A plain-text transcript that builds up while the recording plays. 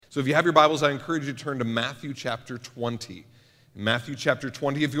So if you have your Bibles, I encourage you to turn to Matthew chapter 20. In Matthew chapter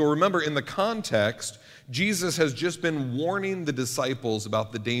 20, if you'll remember in the context, Jesus has just been warning the disciples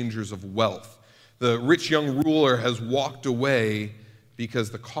about the dangers of wealth. The rich young ruler has walked away because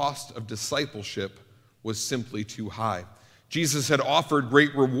the cost of discipleship was simply too high. Jesus had offered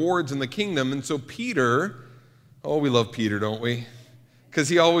great rewards in the kingdom, and so Peter, oh, we love Peter, don't we? Because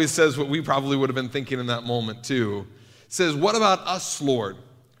he always says what we probably would have been thinking in that moment too. Says, what about us, Lord?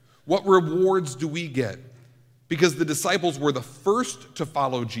 What rewards do we get? Because the disciples were the first to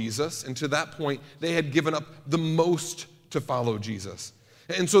follow Jesus, and to that point, they had given up the most to follow Jesus.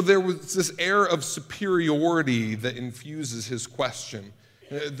 And so there was this air of superiority that infuses his question,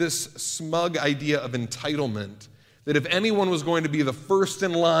 this smug idea of entitlement, that if anyone was going to be the first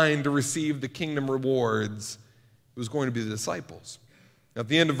in line to receive the kingdom rewards, it was going to be the disciples. At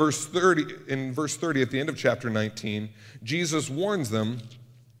the end of verse 30, at the end of chapter 19, Jesus warns them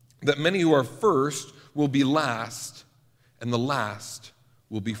that many who are first will be last, and the last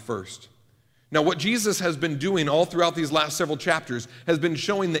will be first. Now, what Jesus has been doing all throughout these last several chapters has been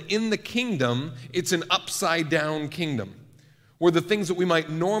showing that in the kingdom, it's an upside-down kingdom, where the things that we might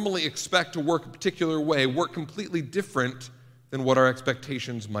normally expect to work a particular way work completely different than what our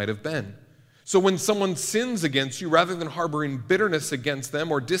expectations might have been. So when someone sins against you, rather than harboring bitterness against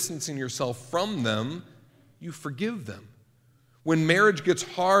them or distancing yourself from them, you forgive them. When marriage gets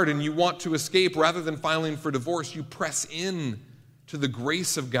hard and you want to escape, rather than filing for divorce, you press in to the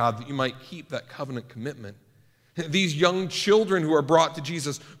grace of God that you might keep that covenant commitment. These young children who are brought to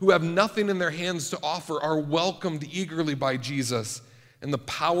Jesus, who have nothing in their hands to offer, are welcomed eagerly by Jesus. And the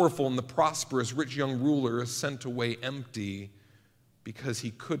powerful and the prosperous rich young ruler is sent away empty because he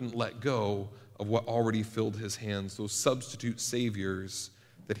couldn't let go of what already filled his hands, those substitute saviors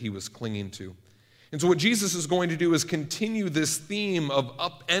that he was clinging to. And so what Jesus is going to do is continue this theme of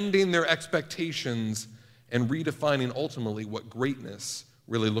upending their expectations and redefining ultimately what greatness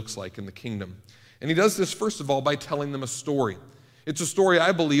really looks like in the kingdom. And he does this, first of all, by telling them a story. It's a story,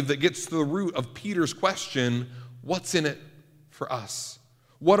 I believe, that gets to the root of Peter's question, what's in it for us?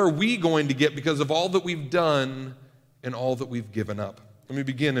 What are we going to get because of all that we've done and all that we've given up? Let me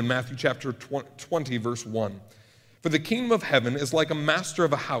begin in Matthew chapter 20, verse 1. For the kingdom of heaven is like a master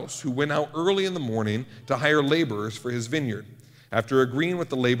of a house who went out early in the morning to hire laborers for his vineyard. After agreeing with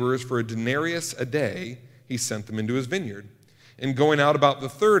the laborers for a denarius a day, he sent them into his vineyard. And going out about the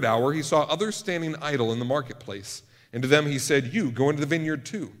third hour, he saw others standing idle in the marketplace. And to them he said, you, go into the vineyard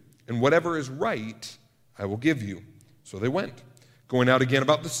too, and whatever is right, I will give you. So they went. Going out again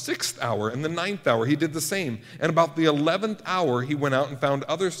about the 6th hour and the 9th hour, he did the same. And about the 11th hour, he went out and found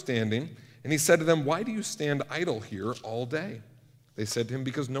others standing. And he said to them, why do you stand idle here all day? They said to him,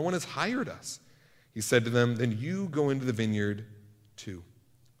 because no one has hired us. He said to them, then you go into the vineyard too.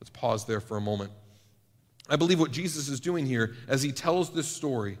 Let's pause there for a moment. I believe what Jesus is doing here as he tells this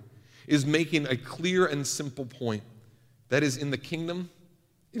story is making a clear and simple point. That is, in the kingdom,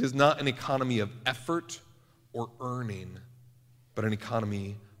 it is not an economy of effort or earning, but an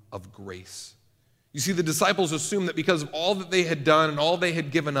economy of grace. You see, the disciples assumed that because of all that they had done and all they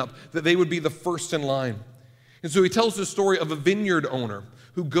had given up, that they would be the first in line. And so he tells the story of a vineyard owner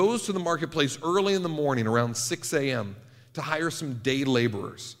who goes to the marketplace early in the morning around 6 a.m. to hire some day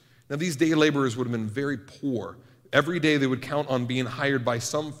laborers. Now, these day laborers would have been very poor. Every day they would count on being hired by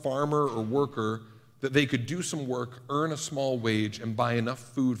some farmer or worker that they could do some work, earn a small wage, and buy enough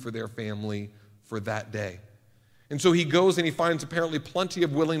food for their family for that day. And so he goes and he finds apparently plenty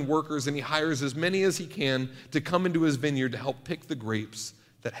of willing workers, and he hires as many as he can to come into his vineyard to help pick the grapes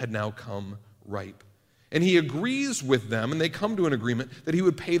that had now come ripe. And he agrees with them, and they come to an agreement that he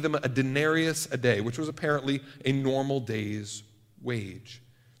would pay them a denarius a day, which was apparently a normal day's wage.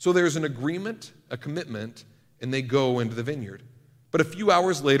 So there's an agreement, a commitment, and they go into the vineyard. But a few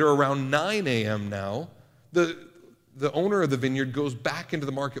hours later, around 9 a.m. now, the owner of the vineyard goes back into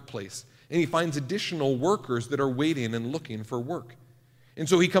the marketplace, and he finds additional workers that are waiting and looking for work. And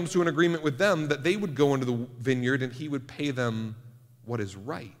so he comes to an agreement with them that they would go into the vineyard and he would pay them what is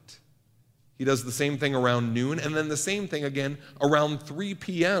right. He does the same thing around noon, and then the same thing again around 3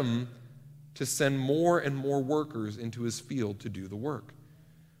 p.m. to send more and more workers into his field to do the work.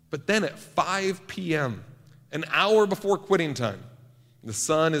 But then at 5 p.m., an hour before quitting time, the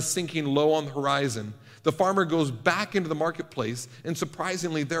sun is sinking low on the horizon, the farmer goes back into the marketplace, and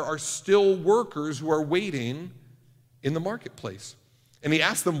surprisingly, there are still workers who are waiting in the marketplace. And he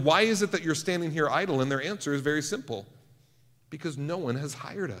asks them, why is it that you're standing here idle? And their answer is very simple, because no one has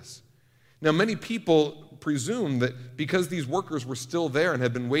hired us. Now, many people presume that because these workers were still there and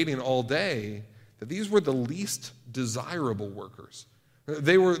had been waiting all day, that these were the least desirable workers.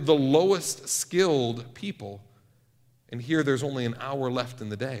 They were the lowest skilled people. And here there's only an hour left in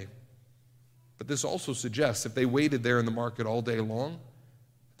the day. But this also suggests if they waited there in the market all day long,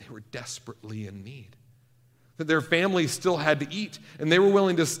 they were desperately in need. That their families still had to eat, and they were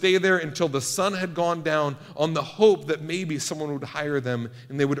willing to stay there until the sun had gone down on the hope that maybe someone would hire them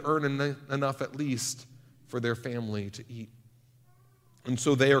and they would earn enough at least for their family to eat. And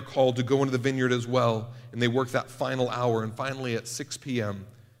so they are called to go into the vineyard as well, and they work that final hour. And finally at 6 p.m.,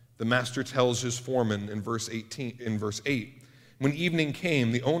 the master tells his foreman in verse 8, when evening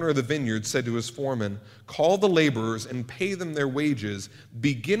came, the owner of the vineyard said to his foreman, "Call the laborers and pay them their wages,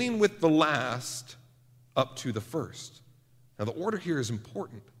 beginning with the last up to the first." Now the order here is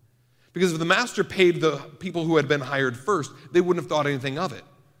important, because if the master paid the people who had been hired first, they wouldn't have thought anything of it.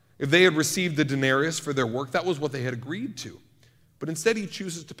 If they had received the denarius for their work, that was what they had agreed to. But instead he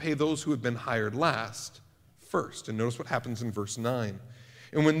chooses to pay those who had been hired last first. And notice what happens in verse 9.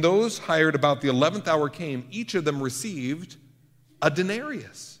 "And when those hired about the 11th hour came, each of them received a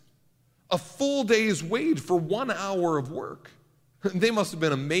denarius, a full day's wage for 1 hour of work." They must have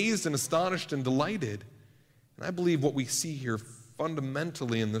been amazed and astonished and delighted. And I believe what we see here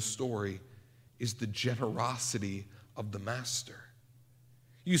fundamentally in this story is the generosity of the master.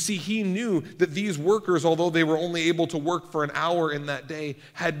 You see, he knew that these workers, although they were only able to work for an hour in that day,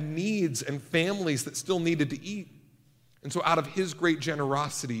 had needs and families that still needed to eat. And so out of his great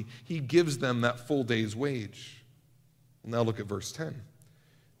generosity, he gives them that full day's wage. Now look at verse 10.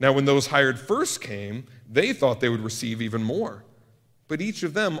 "Now when those hired first came, they thought they would receive even more. But each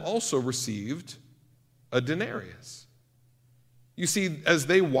of them also received a denarius." You see, as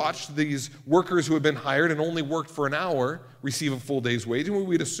they watched these workers who had been hired and only worked for an hour receive a full day's wage, and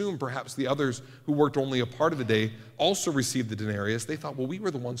we'd assume perhaps the others who worked only a part of the day also received the denarius, they thought, well, we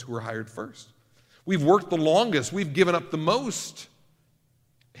were the ones who were hired first. We've worked the longest. We've given up the most.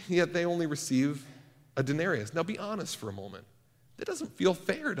 And yet they only receive a denarius. Now be honest for a moment. That doesn't feel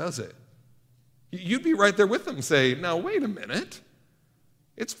fair, does it? You'd be right there with them, say, now wait a minute.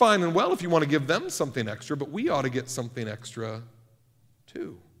 It's fine and well if you want to give them something extra, but we ought to get something extra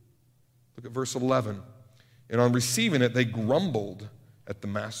too. Look at verse 11. "And on receiving it, they grumbled at the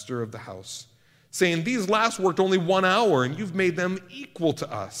master of the house, saying, 'These last worked only 1 hour, and you've made them equal to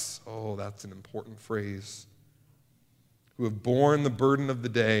us.'" Oh, that's an important phrase. "Who have borne the burden of the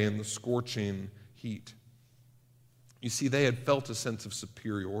day and the scorching heat." You see, they had felt a sense of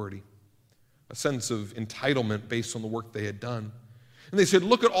superiority, a sense of entitlement based on the work they had done. And they said,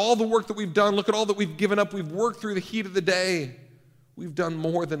 "Look at all the work that we've done. Look at all that we've given up. We've worked through the heat of the day. We've done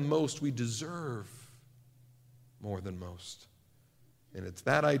more than most. We deserve more than most." And it's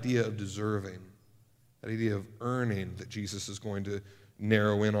that idea of deserving, that idea of earning, that Jesus is going to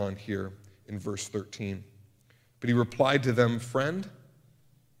narrow in on here in verse 13. "But he replied to them, 'Friend,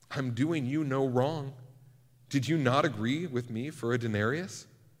 I'm doing you no wrong. Did you not agree with me for a denarius?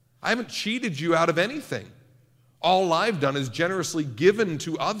 I haven't cheated you out of anything. All I've done is generously given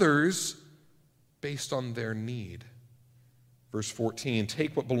to others based on their need.'" Verse 14,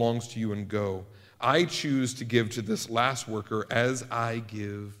 "Take what belongs to you and go. I choose to give to this last worker as I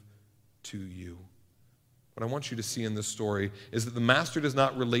give to you." What I want you to see in this story is that the master does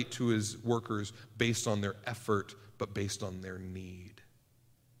not relate to his workers based on their effort, but based on their need.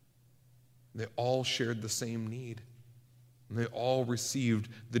 They all shared the same need, and they all received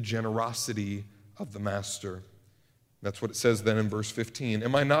the generosity of the master. That's what it says then in verse 15.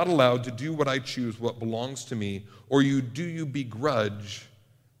 "Am I not allowed to do what I choose, what belongs to me, or do you begrudge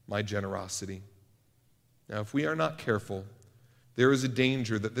my generosity?" Now, if we are not careful, there is a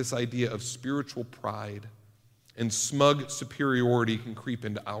danger that this idea of spiritual pride and smug superiority can creep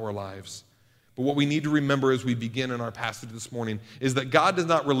into our lives. But what we need to remember as we begin in our passage this morning is that God does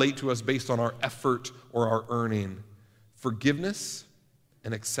not relate to us based on our effort or our earning. Forgiveness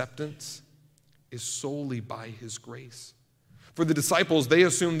and acceptance is solely by his grace. For the disciples, they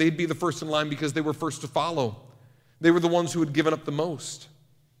assumed they'd be the first in line because they were first to follow. They were the ones who had given up the most.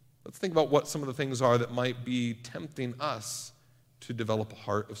 Let's think about what some of the things are that might be tempting us to develop a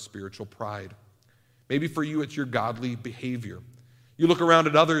heart of spiritual pride. Maybe for you, it's your godly behavior. You look around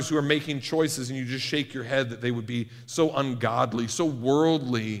at others who are making choices and you just shake your head that they would be so ungodly, so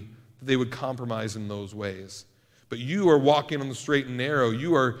worldly, that they would compromise in those ways. But you are walking on the straight and narrow.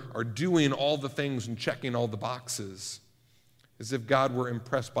 You are doing all the things and checking all the boxes, as if God were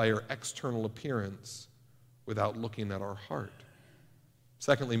impressed by our external appearance without looking at our heart.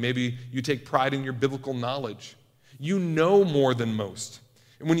 Secondly, maybe you take pride in your biblical knowledge. You know more than most.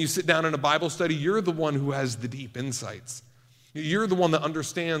 And when you sit down in a Bible study, you're the one who has the deep insights. You're the one that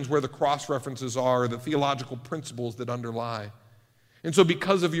understands where the cross references are, the theological principles that underlie. And so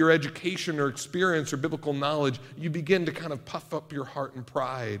because of your education or experience or biblical knowledge, you begin to kind of puff up your heart in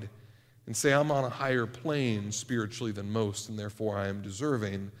pride and say, I'm on a higher plane spiritually than most, and therefore I am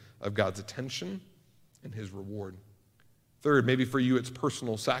deserving of God's attention and his reward. Third, maybe for you it's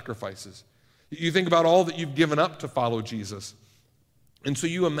personal sacrifices. You think about all that you've given up to follow Jesus. And so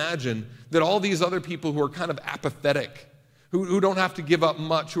you imagine that all these other people who are kind of apathetic, who don't have to give up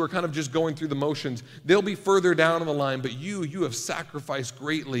much, who are kind of just going through the motions, they'll be further down on the line, but you have sacrificed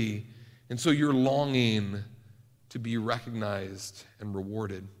greatly, and so you're longing to be recognized and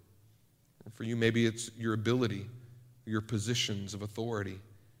rewarded. And for you, maybe it's your ability, your positions of authority.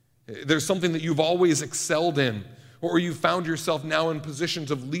 There's something that you've always excelled in, or you found yourself now in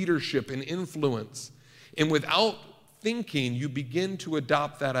positions of leadership and influence, and without thinking, you begin to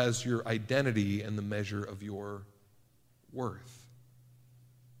adopt that as your identity and the measure of your worth.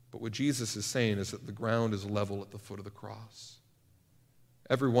 But what Jesus is saying is that the ground is level at the foot of the cross.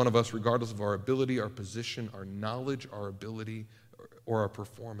 Every one of us, regardless of our ability, our position, our knowledge, our ability, or our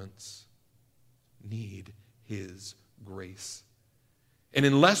performance, need his grace. And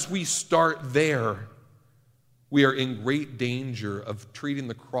unless we start there, we are in great danger of treating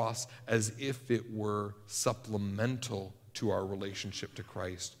the cross as if it were supplemental to our relationship to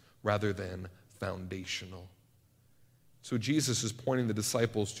Christ rather than foundational. So Jesus is pointing the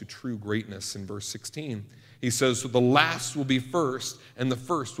disciples to true greatness in verse 16. He says, so the last will be first and the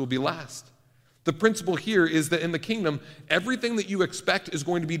first will be last. The principle here is that in the kingdom, everything that you expect is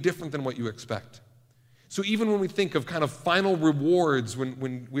going to be different than what you expect. So even when we think of kind of final rewards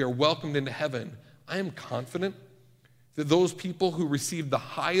when we are welcomed into heaven, I am confident that those people who receive the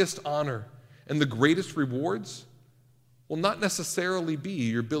highest honor and the greatest rewards will not necessarily be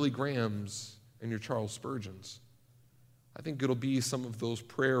your Billy Grahams and your Charles Spurgeons. I think it'll be some of those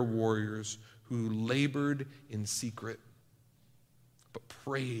prayer warriors who labored in secret but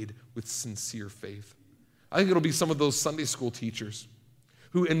prayed with sincere faith. I think it'll be some of those Sunday school teachers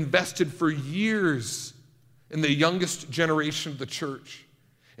who invested for years in the youngest generation of the church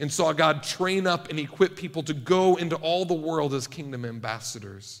and saw God train up and equip people to go into all the world as kingdom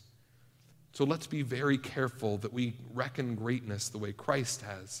ambassadors. So let's be very careful that we reckon greatness the way Christ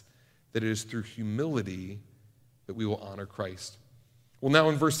has, that it is through humility that we will honor Christ. Well, now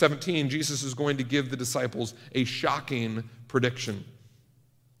in verse 17, Jesus is going to give the disciples a shocking prediction.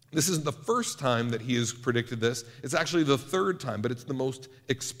 This isn't the first time that he has predicted this. It's actually the third time, but it's the most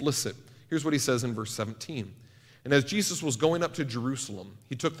explicit. Here's what he says in verse 17. And as Jesus was going up to Jerusalem,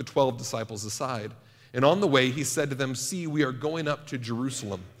 he took the 12 disciples aside. And on the way, he said to them, see, we are going up to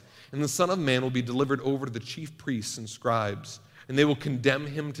Jerusalem. And the Son of Man will be delivered over to the chief priests and scribes. And they will condemn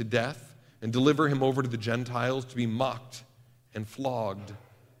him to death and deliver him over to the Gentiles to be mocked and flogged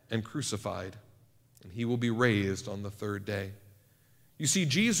and crucified. And he will be raised on the third day. You see,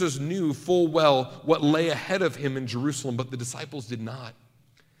 Jesus knew full well what lay ahead of him in Jerusalem, but the disciples did not.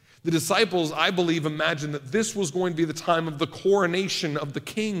 The disciples, I believe, imagined that this was going to be the time of the coronation of the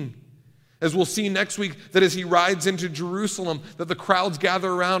king. As we'll see next week, that as he rides into Jerusalem, that the crowds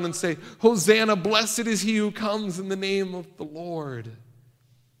gather around and say, Hosanna, blessed is he who comes in the name of the Lord.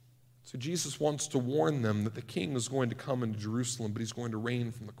 So Jesus wants to warn them that the king is going to come into Jerusalem, but he's going to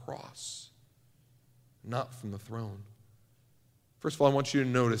reign from the cross, not from the throne. First of all, I want you to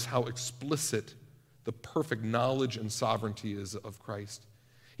notice how explicit the perfect knowledge and sovereignty is of Christ.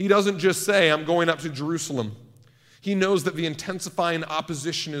 He doesn't just say, I'm going up to Jerusalem. He knows that the intensifying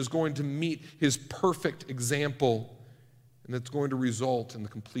opposition is going to meet his perfect example, and that's going to result in the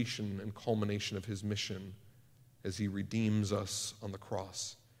completion and culmination of his mission as he redeems us on the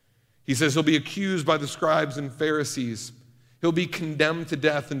cross. He says he'll be accused by the scribes and Pharisees. He'll be condemned to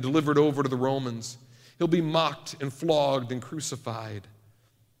death and delivered over to the Romans. He'll be mocked and flogged and crucified.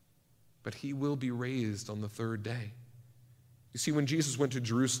 But he will be raised on the third day. You see, when Jesus went to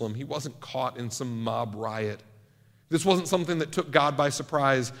Jerusalem, he wasn't caught in some mob riot. This wasn't something that took God by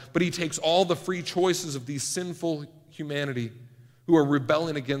surprise, but he takes all the free choices of these sinful humanity who are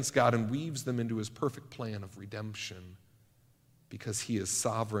rebelling against God and weaves them into his perfect plan of redemption because he is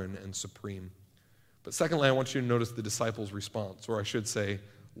sovereign and supreme. But secondly, I want you to notice the disciples' response, or I should say,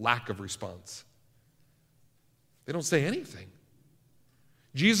 lack of response. They don't say anything.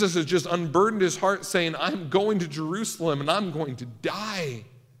 Jesus has just unburdened his heart saying, I'm going to Jerusalem and I'm going to die.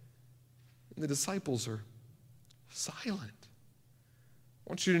 And the disciples are silent. I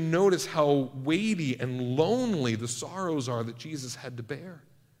want you to notice how weighty and lonely the sorrows are that Jesus had to bear.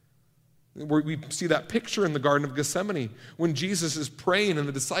 We see that picture in the Garden of Gethsemane when Jesus is praying and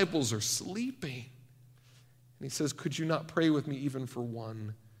the disciples are sleeping. And he says, could you not pray with me even for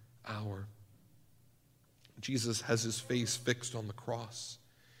 1 hour? Jesus has his face fixed on the cross.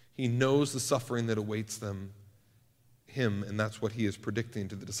 He knows the suffering that awaits him, and that's what he is predicting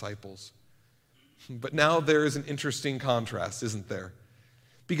to the disciples. But now there is an interesting contrast, isn't there?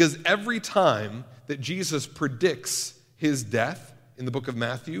 Because every time that Jesus predicts his death in the book of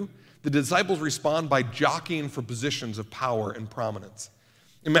Matthew, the disciples respond by jockeying for positions of power and prominence.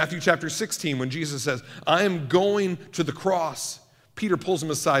 In Matthew chapter 16, when Jesus says, I am going to the cross, Peter pulls him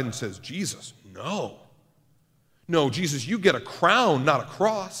aside and says, Jesus, no. No, Jesus, you get a crown, not a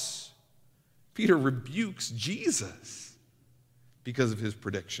cross. Peter rebukes Jesus because of his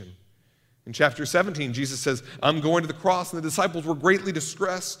prediction. In chapter 17, Jesus says, I'm going to the cross, and the disciples were greatly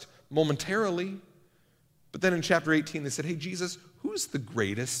distressed momentarily. But then in chapter 18, they said, hey, Jesus, who's the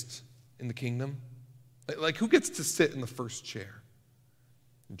greatest in the kingdom? Like who gets to sit in the first chair?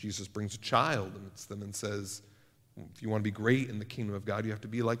 And Jesus brings a child amidst them and says, if you want to be great in the kingdom of God, you have to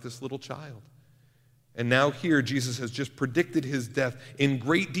be like this little child. And now here, Jesus has just predicted his death in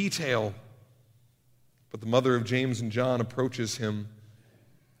great detail. But the mother of James and John approaches him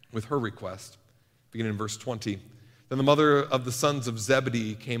with her request, beginning in verse 20. Then the mother of the sons of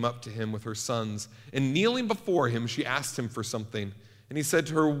Zebedee came up to him with her sons, and kneeling before him, she asked him for something. And he said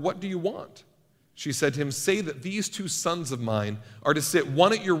to her, what do you want? She said to him, say that these two sons of mine are to sit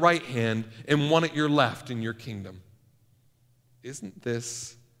one at your right hand and one at your left in your kingdom. Isn't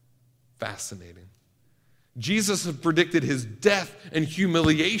this fascinating? Jesus has predicted his death and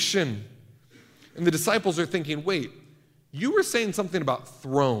humiliation. And the disciples are thinking, wait, you were saying something about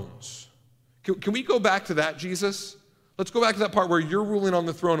thrones. Can we go back to that, Jesus? Let's go back to that part where you're ruling on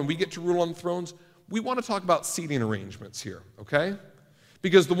the throne and we get to rule on the thrones. We want to talk about seating arrangements here, okay?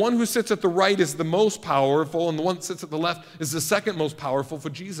 Because the one who sits at the right is the most powerful, and the one that sits at the left is the second most powerful for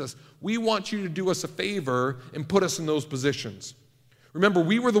Jesus. We want you to do us a favor and put us in those positions. Remember,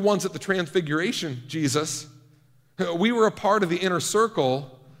 we were the ones at the transfiguration, Jesus. We were a part of the inner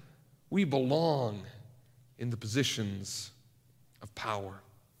circle. We belong in the positions of power.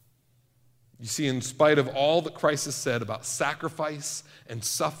 You see, in spite of all that Christ has said about sacrifice and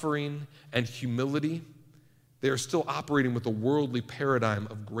suffering and humility, they are still operating with a worldly paradigm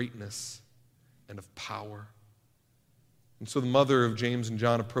of greatness and of power. And so the mother of James and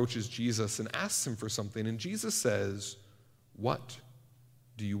John approaches Jesus and asks him for something, and Jesus says, what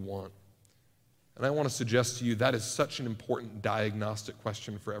do you want? And I want to suggest to you that is such an important diagnostic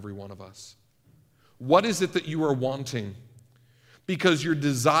question for every one of us. What is it that you are wanting? Because your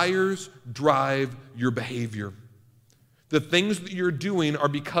desires drive your behavior. The things that you're doing are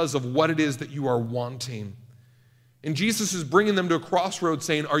because of what it is that you are wanting. And Jesus is bringing them to a crossroads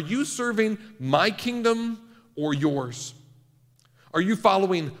saying, are you serving my kingdom or yours? Are you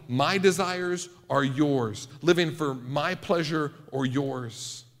following my desires or yours? Living for my pleasure or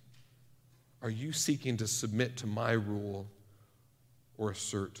yours? Are you seeking to submit to my rule or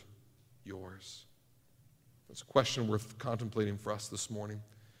assert yours? That's a question worth contemplating for us this morning.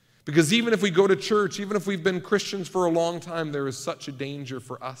 Because even if we go to church, even if we've been Christians for a long time, there is such a danger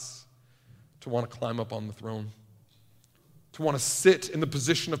for us to want to climb up on the throne, to want to sit in the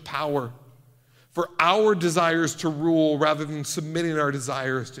position of power, for our desires to rule rather than submitting our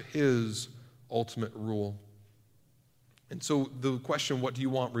desires to his ultimate rule. And so the question, what do you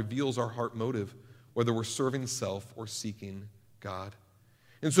want, reveals our heart motive, whether we're serving self or seeking God.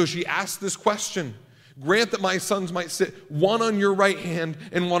 And so she asked this question, grant that my sons might sit one on your right hand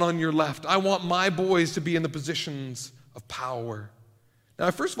and one on your left. I want my boys to be in the positions of power.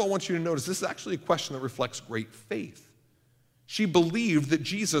 Now, first of all, I want you to notice this is actually a question that reflects great faith. She believed that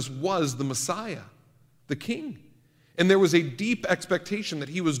Jesus was the Messiah, the King. And there was a deep expectation that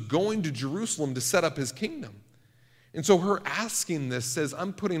he was going to Jerusalem to set up his kingdom. And so her asking this says,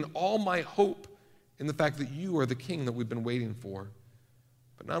 I'm putting all my hope in the fact that you are the King that we've been waiting for.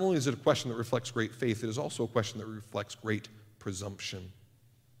 But not only is it a question that reflects great faith, it is also a question that reflects great presumption.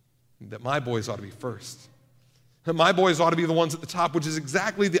 That my boys ought to be first. And my boys ought to be the ones at the top, which is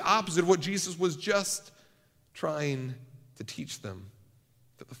exactly the opposite of what Jesus was just trying to teach them.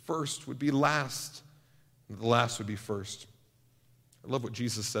 That the first would be last, and the last would be first. I love what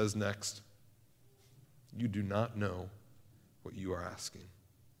Jesus says next. You do not know what you are asking.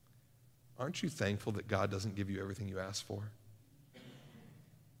 Aren't you thankful that God doesn't give you everything you ask for?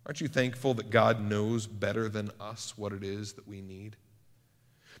 Aren't you thankful that God knows better than us what it is that we need?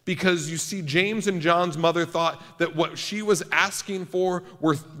 Because you see, James and John's mother thought that what she was asking for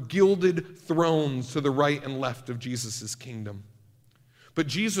were gilded thrones to the right and left of Jesus' kingdom. But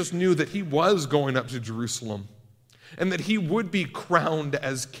Jesus knew that he was going up to Jerusalem and that he would be crowned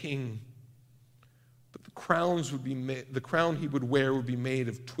as king. But the crown he would wear would be made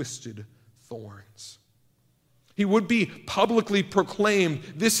of twisted thorns. He would be publicly proclaimed,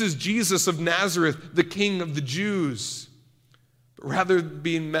 "This is Jesus of Nazareth, the King of the Jews." But rather than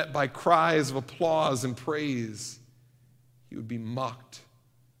being met by cries of applause and praise, he would be mocked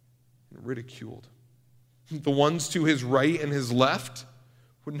and ridiculed. The ones to his right and his left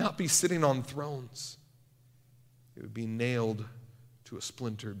would not be sitting on thrones. They would be nailed to a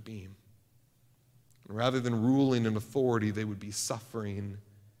splintered beam. And rather than ruling in authority, they would be suffering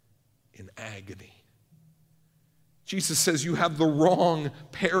in agony. Jesus says, you have the wrong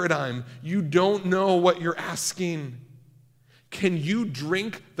paradigm. You don't know what you're asking. Can you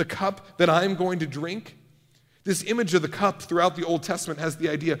drink the cup that I'm going to drink? This image of the cup throughout the Old Testament has the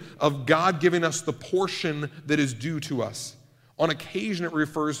idea of God giving us the portion that is due to us. On occasion, it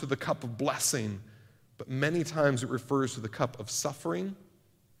refers to the cup of blessing, but many times it refers to the cup of suffering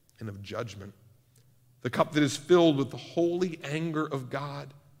and of judgment. The cup that is filled with the holy anger of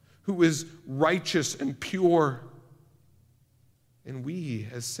God, who is righteous and pure. And we,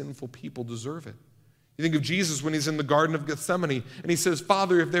 as sinful people, deserve it. You think of Jesus when he's in the Garden of Gethsemane, and he says,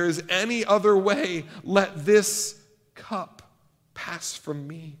 "Father, if there is any other way, let this cup pass from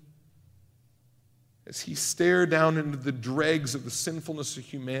me." As he stared down into the dregs of the sinfulness of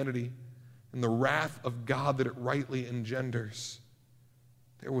humanity and the wrath of God that it rightly engenders,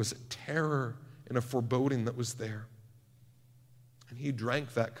 there was a terror and a foreboding that was there. And he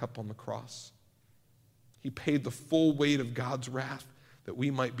drank that cup on the cross. He paid the full weight of God's wrath that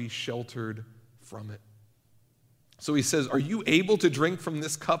we might be sheltered from it. So he says, are you able to drink from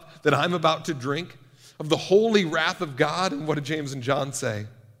this cup that I'm about to drink, of the holy wrath of God? And what did James and John say?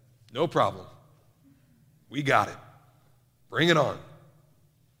 No problem. We got it. Bring it on.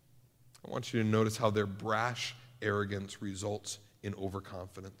 I want you to notice how their brash arrogance results in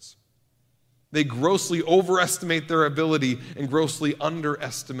overconfidence. They grossly overestimate their ability and grossly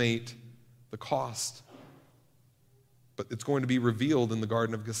underestimate the cost. But it's going to be revealed in the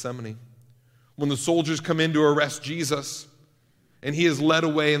Garden of Gethsemane. When the soldiers come in to arrest Jesus, and he is led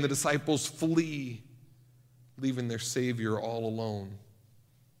away and the disciples flee, leaving their Savior all alone,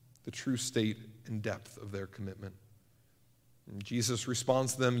 the true state and depth of their commitment. And Jesus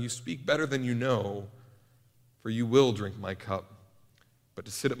responds to them, "You speak better than you know, for you will drink my cup. But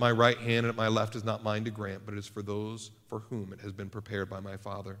to sit at my right hand and at my left is not mine to grant, but it is for those for whom it has been prepared by my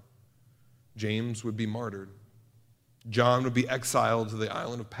Father." James would be martyred. John would be exiled to the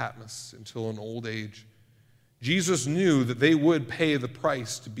island of Patmos until an old age. Jesus knew that they would pay the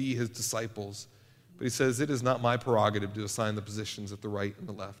price to be his disciples. But he says, it is not my prerogative to assign the positions at the right and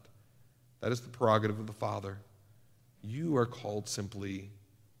the left. That is the prerogative of the Father. You are called simply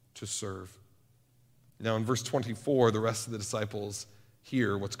to serve. Now in verse 24, the rest of the disciples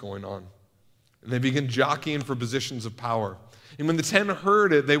hear what's going on. And they begin jockeying for positions of power. And when the 10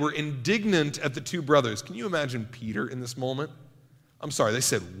 heard it, they were indignant at the two brothers. Can you imagine Peter in this moment? I'm sorry, they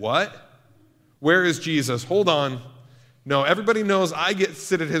said, what? Where is Jesus? Hold on. No, everybody knows I get to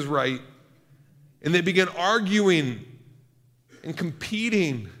sit at his right. And they begin arguing and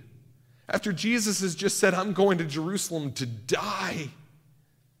competing after Jesus has just said, I'm going to Jerusalem to die.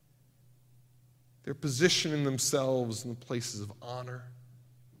 They're positioning themselves in the places of honor,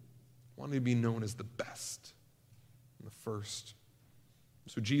 wanting to be known as the best and the first.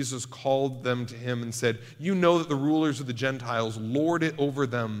 So Jesus called them to him and said, you know that the rulers of the Gentiles lord it over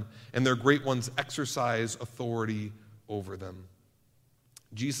them, and their great ones exercise authority over them.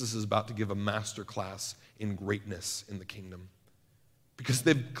 Jesus is about to give a master class in greatness in the kingdom because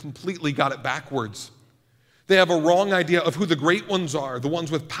they've completely got it backwards. They have a wrong idea of who the great ones are, the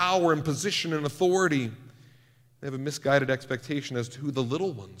ones with power and position and authority. They have a misguided expectation as to who the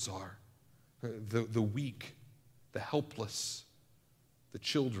little ones are, the weak, the helpless, the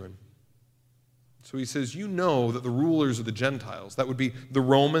children. So he says, you know that the rulers of the Gentiles, that would be the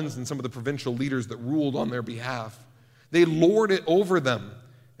Romans and some of the provincial leaders that ruled on their behalf, they lord it over them,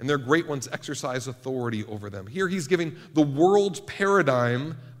 and their great ones exercise authority over them. Here he's giving the world's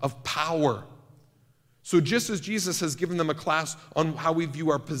paradigm of power. So just as Jesus has given them a class on how we view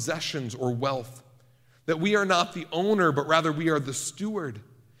our possessions or wealth, that we are not the owner, but rather we are the steward,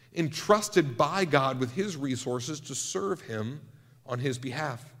 entrusted by God with his resources to serve him on his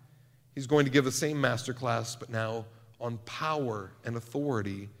behalf. He's going to give the same master class, but now on power and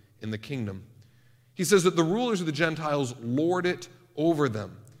authority in the kingdom. He says that the rulers of the Gentiles lord it over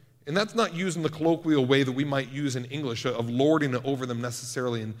them. And that's not used in the colloquial way that we might use in English of lording it over them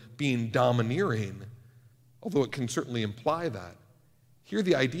necessarily and being domineering, although it can certainly imply that. Here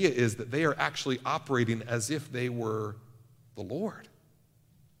the idea is that they are actually operating as if they were the Lord,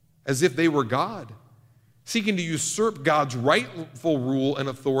 as if they were God, seeking to usurp God's rightful rule and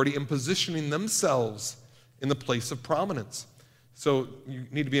authority and positioning themselves in the place of prominence. So you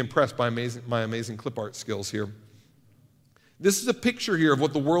need to be impressed by my amazing clip art skills here. This is a picture here of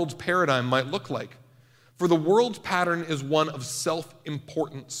what the world's paradigm might look like. For the world's pattern is one of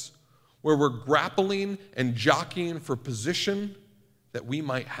self-importance, where we're grappling and jockeying for position that we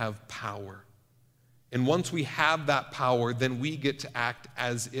might have power. And once we have that power, then we get to act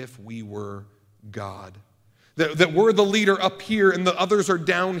as if we were God. That we're the leader up here and the others are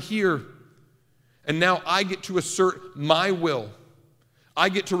down here. And now I get to assert my will. I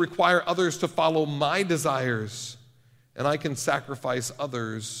get to require others to follow my desires. And I can sacrifice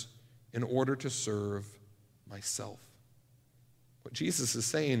others in order to serve myself. What Jesus is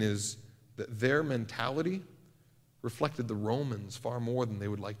saying is that their mentality reflected the Romans far more than they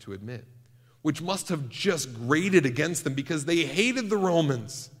would like to admit, which must have just grated against them because they hated the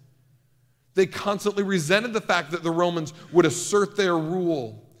Romans. They constantly resented the fact that the Romans would assert their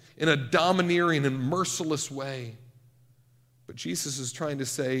rule in a domineering and merciless way. But Jesus is trying to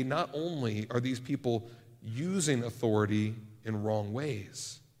say not only are these people using authority in wrong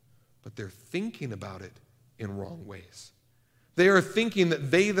ways, but they're thinking about it in wrong ways. They are thinking that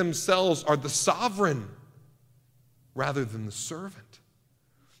they themselves are the sovereign rather than the servant.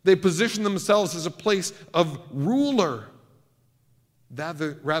 They position themselves as a place of ruler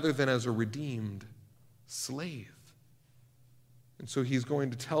rather than as a redeemed slave. And so he's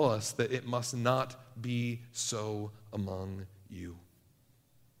going to tell us that it must not be so among you.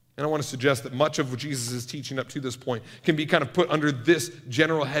 And I want to suggest that much of what Jesus is teaching up to this point can be kind of put under this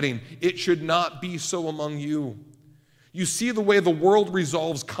general heading. It should not be so among you. You see the way the world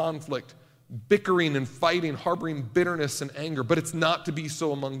resolves conflict, bickering and fighting, harboring bitterness and anger, but it's not to be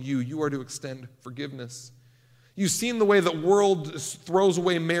so among you. You are to extend forgiveness. You've seen the way the world throws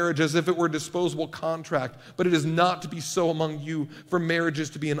away marriage as if it were a disposable contract, but it is not to be so among you, for marriage is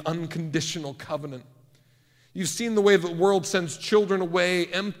to be an unconditional covenant. You've seen the way the world sends children away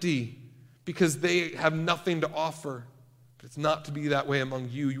empty because they have nothing to offer. But it's not to be that way among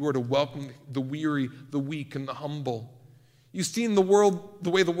you. You are to welcome the weary, the weak, and the humble. You've seen the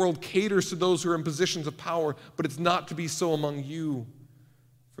way the world caters to those who are in positions of power, but it's not to be so among you.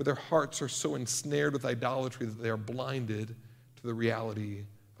 For their hearts are so ensnared with idolatry that they are blinded to the reality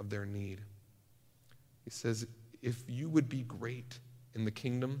of their need. He says, if you would be great in the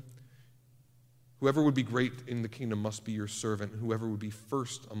kingdom, whoever would be great in the kingdom must be your servant. Whoever would be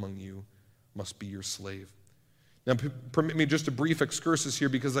first among you must be your slave. Now, permit me just a brief excursus here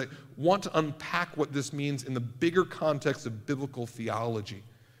because I want to unpack what this means in the bigger context of biblical theology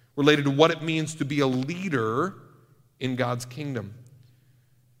related to what it means to be a leader in God's kingdom.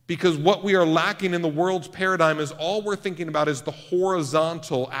 Because what we are lacking in the world's paradigm is all we're thinking about is the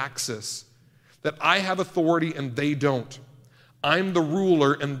horizontal axis, that I have authority and they don't. I'm the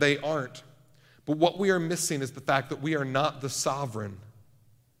ruler and they aren't. But what we are missing is the fact that we are not the sovereign,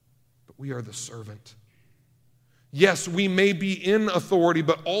 but we are the servant. Yes, we may be in authority,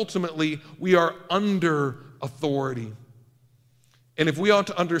 but ultimately we are under authority. And if we ought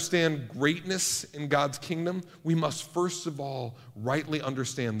to understand greatness in God's kingdom, we must first of all rightly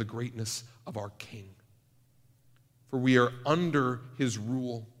understand the greatness of our King. For we are under his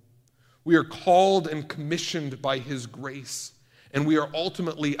rule. We are called and commissioned by his grace. And we are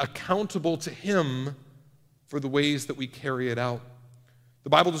ultimately accountable to him for the ways that we carry it out. The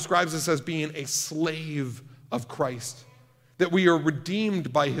Bible describes us as being a slave of Christ, that we are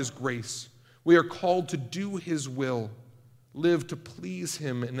redeemed by his grace. We are called to do his will, live to please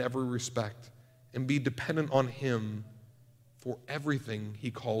him in every respect, and be dependent on him for everything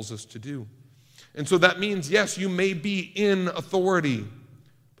he calls us to do. And so that means, yes, you may be in authority,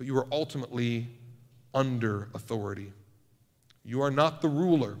 but you are ultimately under authority. You are not the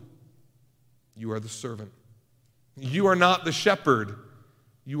ruler. You are the servant. You are not the shepherd.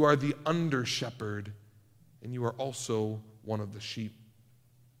 You are the under-shepherd, and you are also one of the sheep.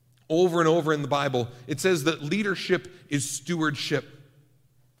 Over and over in the Bible, it says that leadership is stewardship.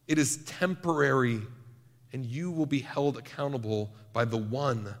 It is temporary, and you will be held accountable by the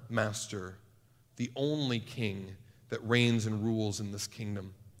one master, the only king that reigns and rules in this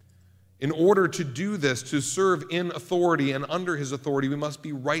kingdom. In order to do this, to serve in authority and under his authority, we must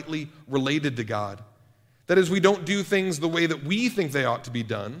be rightly related to God. That is, we don't do things the way that we think they ought to be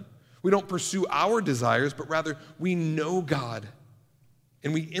done. We don't pursue our desires, but rather we know God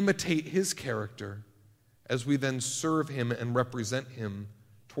and we imitate his character as we then serve him and represent him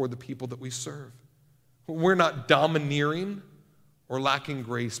toward the people that we serve. We're not domineering or lacking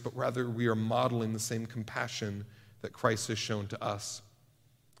grace, but rather we are modeling the same compassion that Christ has shown to us.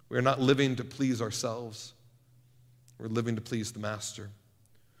 We are not living to please ourselves. We're living to please the Master.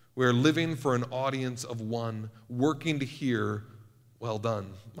 We're living for an audience of one, working to hear, "Well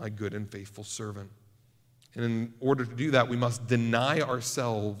done, my good and faithful servant." And in order to do that, we must deny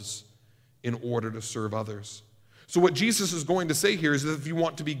ourselves in order to serve others. So what Jesus is going to say here is that if you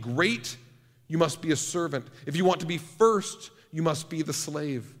want to be great, you must be a servant. If you want to be first, you must be the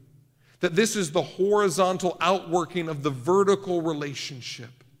slave. That this is the horizontal outworking of the vertical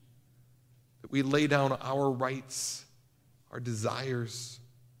relationship. That we lay down our rights, our desires,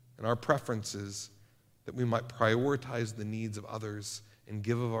 and our preferences, that we might prioritize the needs of others and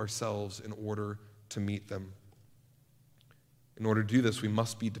give of ourselves in order to meet them. In order to do this, we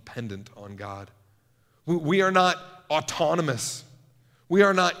must be dependent on God. We are not autonomous. We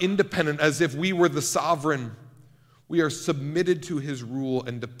are not independent as if we were the sovereign. We are submitted to his rule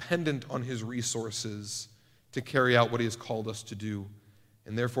and dependent on his resources to carry out what he has called us to do.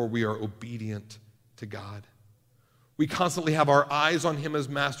 And therefore, we are obedient to God. We constantly have our eyes on him as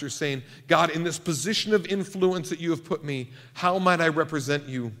master, saying, "God, in this position of influence that you have put me, how might I represent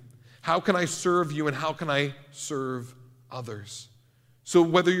you? How can I serve you, and how can I serve others?" So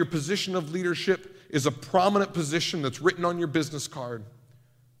whether your position of leadership is a prominent position that's written on your business card,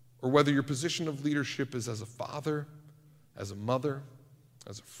 or whether your position of leadership is as a father, as a mother,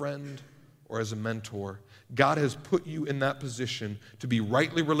 as a friend, or as a mentor, God has put you in that position to be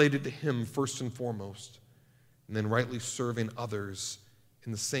rightly related to him first and foremost, and then rightly serving others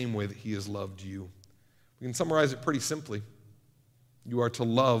in the same way that he has loved you. We can summarize it pretty simply. You are to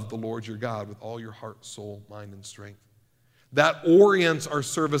love the Lord your God with all your heart, soul, mind, and strength. That orients our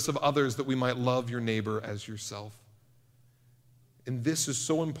service of others, that we might love your neighbor as yourself. And this is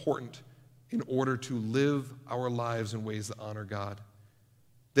so important in order to live our lives in ways that honor God.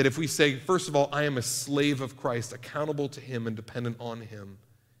 That if we say, first of all, I am a slave of Christ, accountable to him and dependent on him,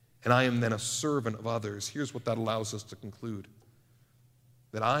 and I am then a servant of others, here's what that allows us to conclude.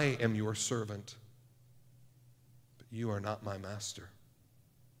 That I am your servant, but you are not my master.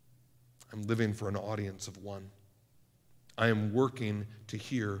 I'm living for an audience of one. I am working to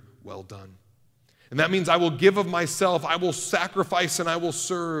hear, "Well done." And that means I will give of myself, I will sacrifice, and I will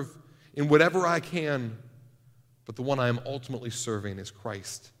serve in whatever I can. But the one I am ultimately serving is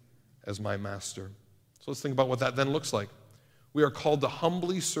Christ as my master. So let's think about what that then looks like. We are called to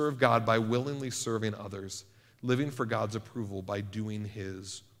humbly serve God by willingly serving others, living for God's approval by doing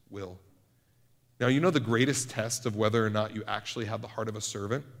his will. Now, you know the greatest test of whether or not you actually have the heart of a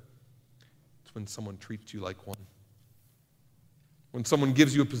servant? It's when someone treats you like one. When someone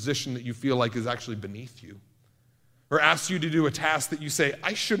gives you a position that you feel like is actually beneath you, or asks you to do a task that you say,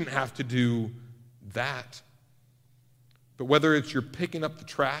 "I shouldn't have to do that." But whether it's you're picking up the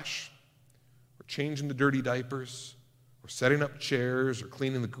trash, or changing the dirty diapers, or setting up chairs, or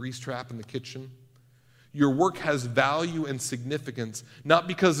cleaning the grease trap in the kitchen, your work has value and significance, not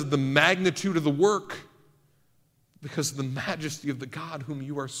because of the magnitude of the work, because of the majesty of the God whom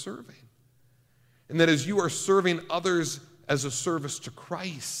you are serving. And that as you are serving others as a service to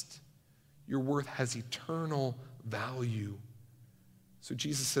Christ, your worth has eternal value. So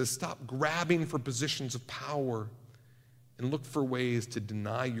Jesus says, stop grabbing for positions of power and look for ways to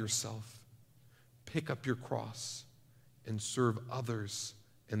deny yourself, pick up your cross, and serve others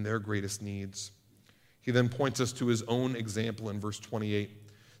in their greatest needs. He then points us to his own example in verse 28.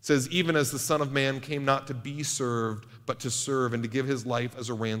 It says, "Even as the Son of Man came not to be served, but to serve and to give his life as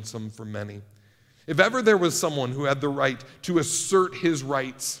a ransom for many." If ever there was someone who had the right to assert his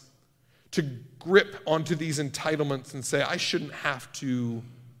rights, to grip onto these entitlements and say, "I shouldn't have to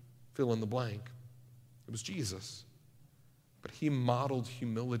fill in the blank," it was Jesus. But he modeled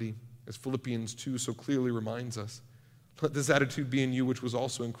humility, as Philippians 2 so clearly reminds us. "Let this attitude be in you, which was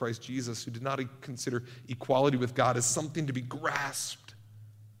also in Christ Jesus, who did not consider equality with God as something to be grasped.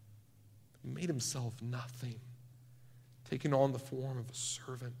 He made himself nothing, taking on the form of a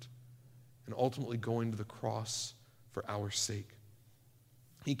servant, and ultimately going to the cross for our sake."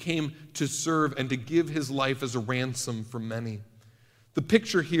 He came to serve and to give his life as a ransom for many. The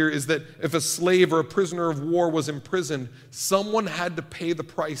picture here is that if a slave or a prisoner of war was imprisoned, someone had to pay the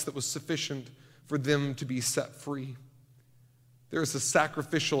price that was sufficient for them to be set free. There is a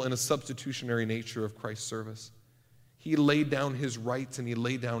sacrificial and a substitutionary nature of Christ's service. He laid down his rights and he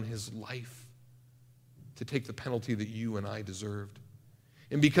laid down his life to take the penalty that you and I deserved.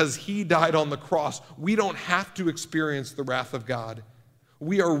 And because he died on the cross, we don't have to experience the wrath of God.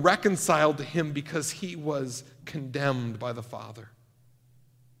 We are reconciled to him because he was condemned by the Father,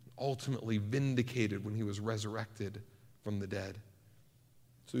 ultimately vindicated when he was resurrected from the dead.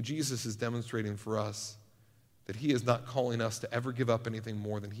 So Jesus is demonstrating for us that he is not calling us to ever give up anything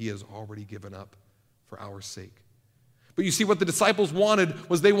more than he has already given up for our sake. But you see, what the disciples wanted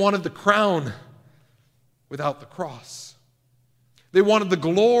was they wanted the crown without the cross. They wanted the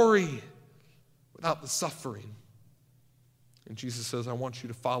glory without the suffering. And Jesus says, I want you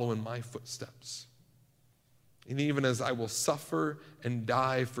to follow in my footsteps. And even as I will suffer and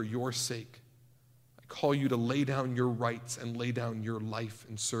die for your sake, I call you to lay down your rights and lay down your life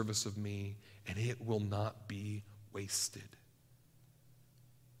in service of me, and it will not be wasted.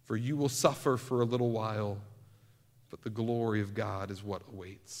 For you will suffer for a little while, but the glory of God is what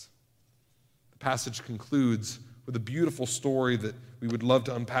awaits. The passage concludes with a beautiful story that we would love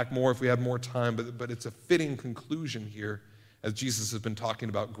to unpack more if we had more time, but it's a fitting conclusion here as Jesus has been talking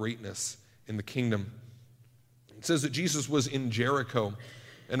about greatness in the kingdom. It says that Jesus was in Jericho,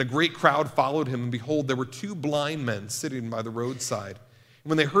 and a great crowd followed him, and behold, there were two blind men sitting by the roadside. And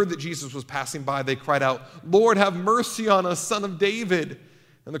when they heard that Jesus was passing by, they cried out, Lord, have mercy on us, Son of David.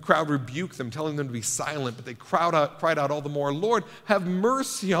 And the crowd rebuked them, telling them to be silent, but they cried out all the more, Lord, have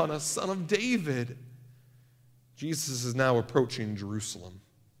mercy on us, Son of David. Jesus is now approaching Jerusalem.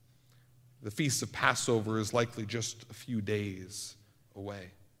 The feast of Passover is likely just a few days away.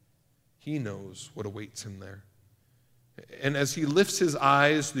 He knows what awaits him there. And as he lifts his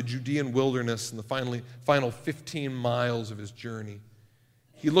eyes to the Judean wilderness in the final 15 miles of his journey,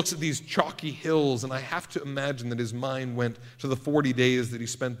 he looks at these chalky hills, and I have to imagine that his mind went to the 40 days that he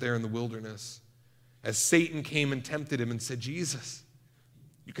spent there in the wilderness, as Satan came and tempted him and said, Jesus,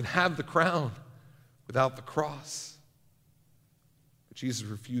 you can have the crown without the cross. But Jesus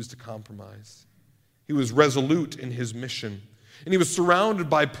refused to compromise. He was resolute in his mission, and he was surrounded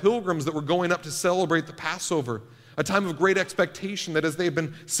by pilgrims that were going up to celebrate the Passover, a time of great expectation that as they had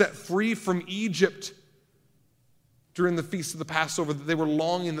been set free from Egypt during the feast of the Passover, that they were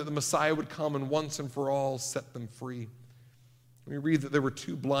longing that the Messiah would come and once and for all set them free. We read that there were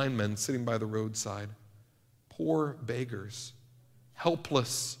two blind men sitting by the roadside, poor beggars,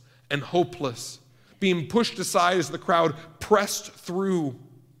 helpless and hopeless, being pushed aside as the crowd pressed through,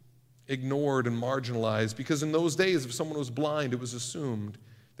 ignored and marginalized, because in those days, if someone was blind, it was assumed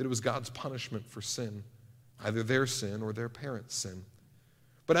that it was God's punishment for sin, either their sin or their parents' sin.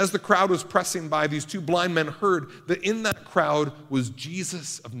 But as the crowd was pressing by, these two blind men heard that in that crowd was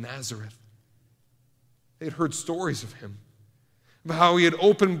Jesus of Nazareth. They had heard stories of him, of how he had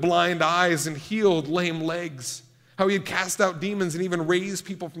opened blind eyes and healed lame legs, how he had cast out demons and even raised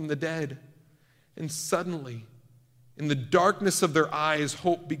people from the dead. And suddenly, in the darkness of their eyes,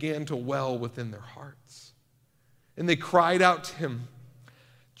 hope began to well within their hearts. And they cried out to him,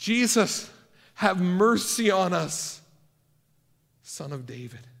 Jesus, have mercy on us, Son of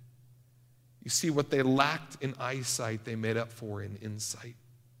David. You see, what they lacked in eyesight, they made up for in insight.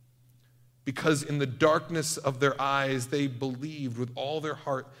 Because in the darkness of their eyes, they believed with all their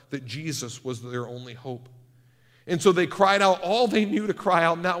heart that Jesus was their only hope. And so they cried out all they knew to cry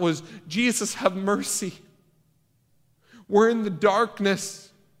out, and that was, Jesus, have mercy. We're in the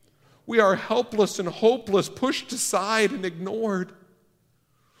darkness. We are helpless and hopeless, pushed aside and ignored.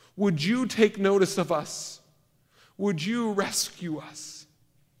 Would you take notice of us? Would you rescue us?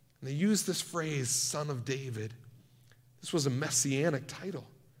 And they used this phrase, Son of David. This was a messianic title.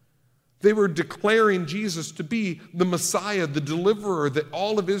 They were declaring Jesus to be the Messiah, the deliverer that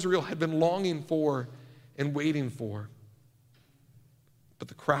all of Israel had been longing for and waiting for. But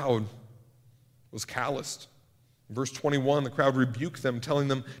the crowd was calloused. In verse 21, the crowd rebuked them, telling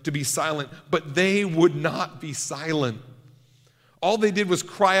them to be silent, but they would not be silent. All they did was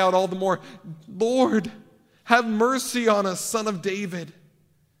cry out all the more, Lord, have mercy on us, Son of David. You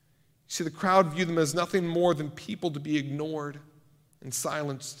see, the crowd viewed them as nothing more than people to be ignored and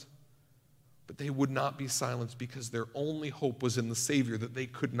silenced. But they would not be silenced because their only hope was in the Savior that they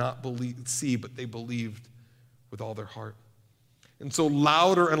could not see, but they believed with all their heart. And so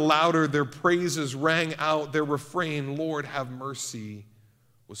louder and louder their praises rang out. Their refrain, Lord, have mercy,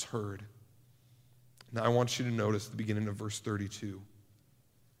 was heard. Now I want you to notice the beginning of verse 32.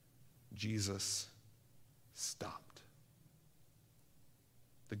 Jesus stopped.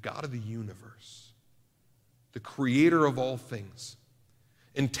 The God of the universe, the creator of all things,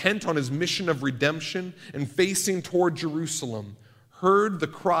 intent on his mission of redemption and facing toward Jerusalem, heard the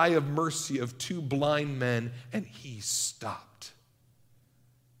cry of mercy of two blind men, and he stopped.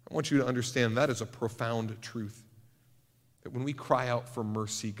 I want you to understand that is a profound truth, that when we cry out for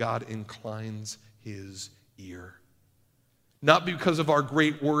mercy, God inclines his ear. Not because of our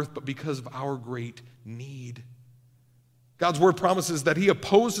great worth, but because of our great need. God's word promises that he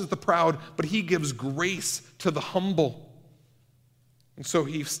opposes the proud, but he gives grace to the humble. And so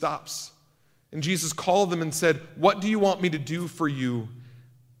he stops. And Jesus called them and said, what do you want me to do for you?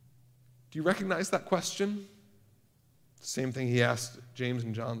 Do you recognize that question? Same thing he asked James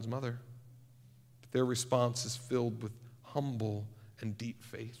and John's mother. But their response is filled with humble and deep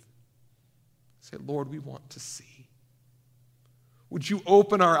faith. Say, Lord, we want to see. Would you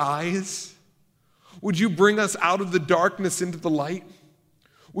open our eyes? Would you bring us out of the darkness into the light?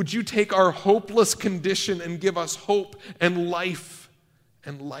 Would you take our hopeless condition and give us hope and life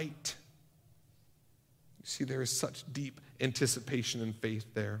and light? You see, there is such deep anticipation and faith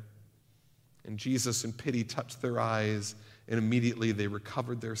there. And Jesus, in pity, touched their eyes, and immediately they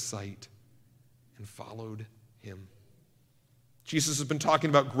recovered their sight and followed him. Jesus has been talking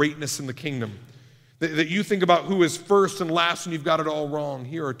about greatness in the kingdom. That you think about who is first and last and you've got it all wrong.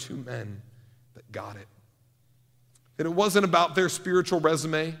 Here are two men that got it. That it wasn't about their spiritual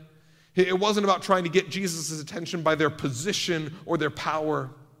resume. It wasn't about trying to get Jesus' attention by their position or their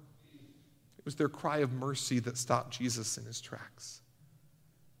power. It was their cry of mercy that stopped Jesus in his tracks.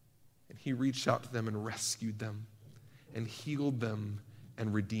 And he reached out to them and rescued them and healed them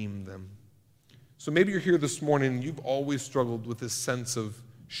and redeemed them. So maybe you're here this morning and you've always struggled with this sense of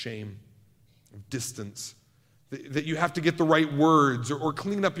shame, of distance, that you have to get the right words or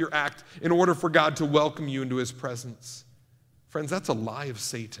clean up your act in order for God to welcome you into his presence. Friends, that's a lie of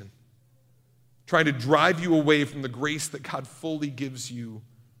Satan, trying to drive you away from the grace that God fully gives you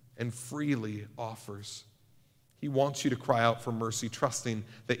and freely offers. He wants you to cry out for mercy, trusting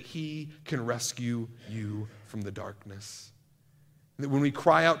that he can rescue you from the darkness. And that when we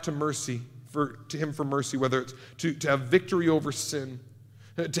cry out to him for mercy, whether it's to have victory over sin,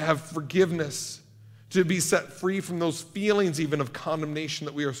 to have forgiveness, to be set free from those feelings even of condemnation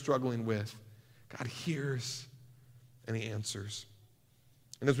that we are struggling with, God hears and he answers.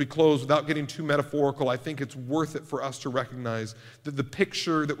 And as we close, without getting too metaphorical, I think it's worth it for us to recognize that the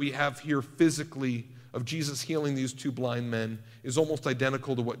picture that we have here physically of Jesus healing these two blind men is almost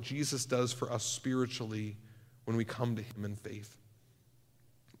identical to what Jesus does for us spiritually when we come to him in faith.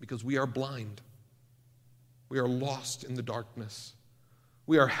 Because we are blind. We are lost in the darkness.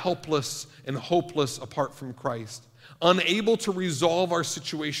 We are helpless and hopeless apart from Christ, unable to resolve our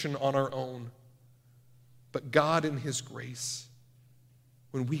situation on our own. But God, in his grace,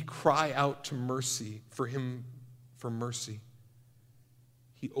 when we cry out to mercy for him for mercy,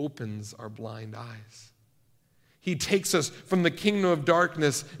 he opens our blind eyes. He takes us from the kingdom of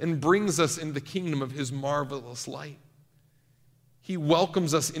darkness and brings us into the kingdom of his marvelous light. He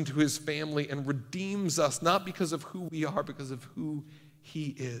welcomes us into his family and redeems us, not because of who we are, because of who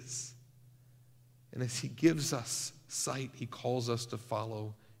he is. And as he gives us sight, he calls us to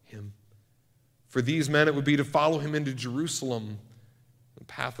follow him. For these men, it would be to follow him into Jerusalem, a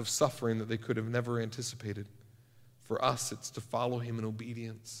path of suffering that they could have never anticipated. For us, it's to follow him in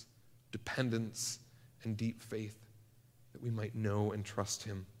obedience, dependence, and deep faith, that we might know and trust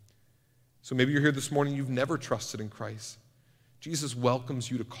him. So maybe you're here this morning, you've never trusted in Christ. Jesus welcomes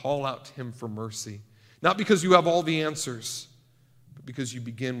you to call out to him for mercy, not because you have all the answers, but because you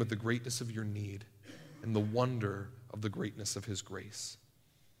begin with the greatness of your need and the wonder of the greatness of his grace.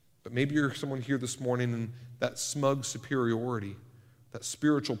 But maybe you're someone here this morning and that smug superiority, that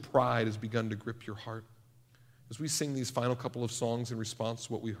spiritual pride has begun to grip your heart. As we sing these final couple of songs in response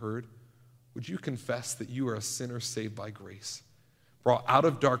to what we heard, would you confess that you are a sinner saved by grace, brought out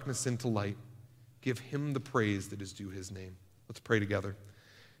of darkness into light? Give him the praise that is due his name. Let's pray together.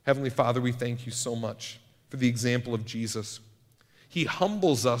 Heavenly Father, we thank you so much for the example of Jesus. He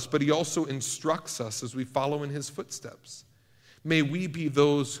humbles us, but he also instructs us as we follow in his footsteps. May we be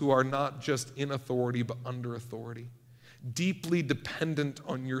those who are not just in authority, but under authority, deeply dependent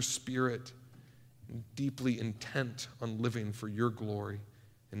on your Spirit, and deeply intent on living for your glory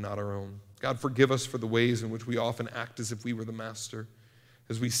and not our own. God, forgive us for the ways in which we often act as if we were the master,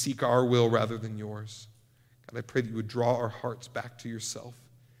 as we seek our will rather than yours. God, I pray that you would draw our hearts back to yourself,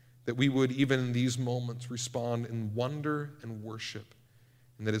 that we would, even in these moments, respond in wonder and worship,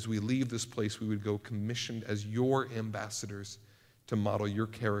 and that as we leave this place, we would go commissioned as your ambassadors to model your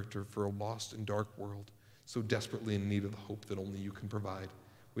character for a lost and dark world, so desperately in need of the hope that only you can provide.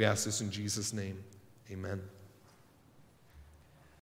 We ask this in Jesus' name. Amen.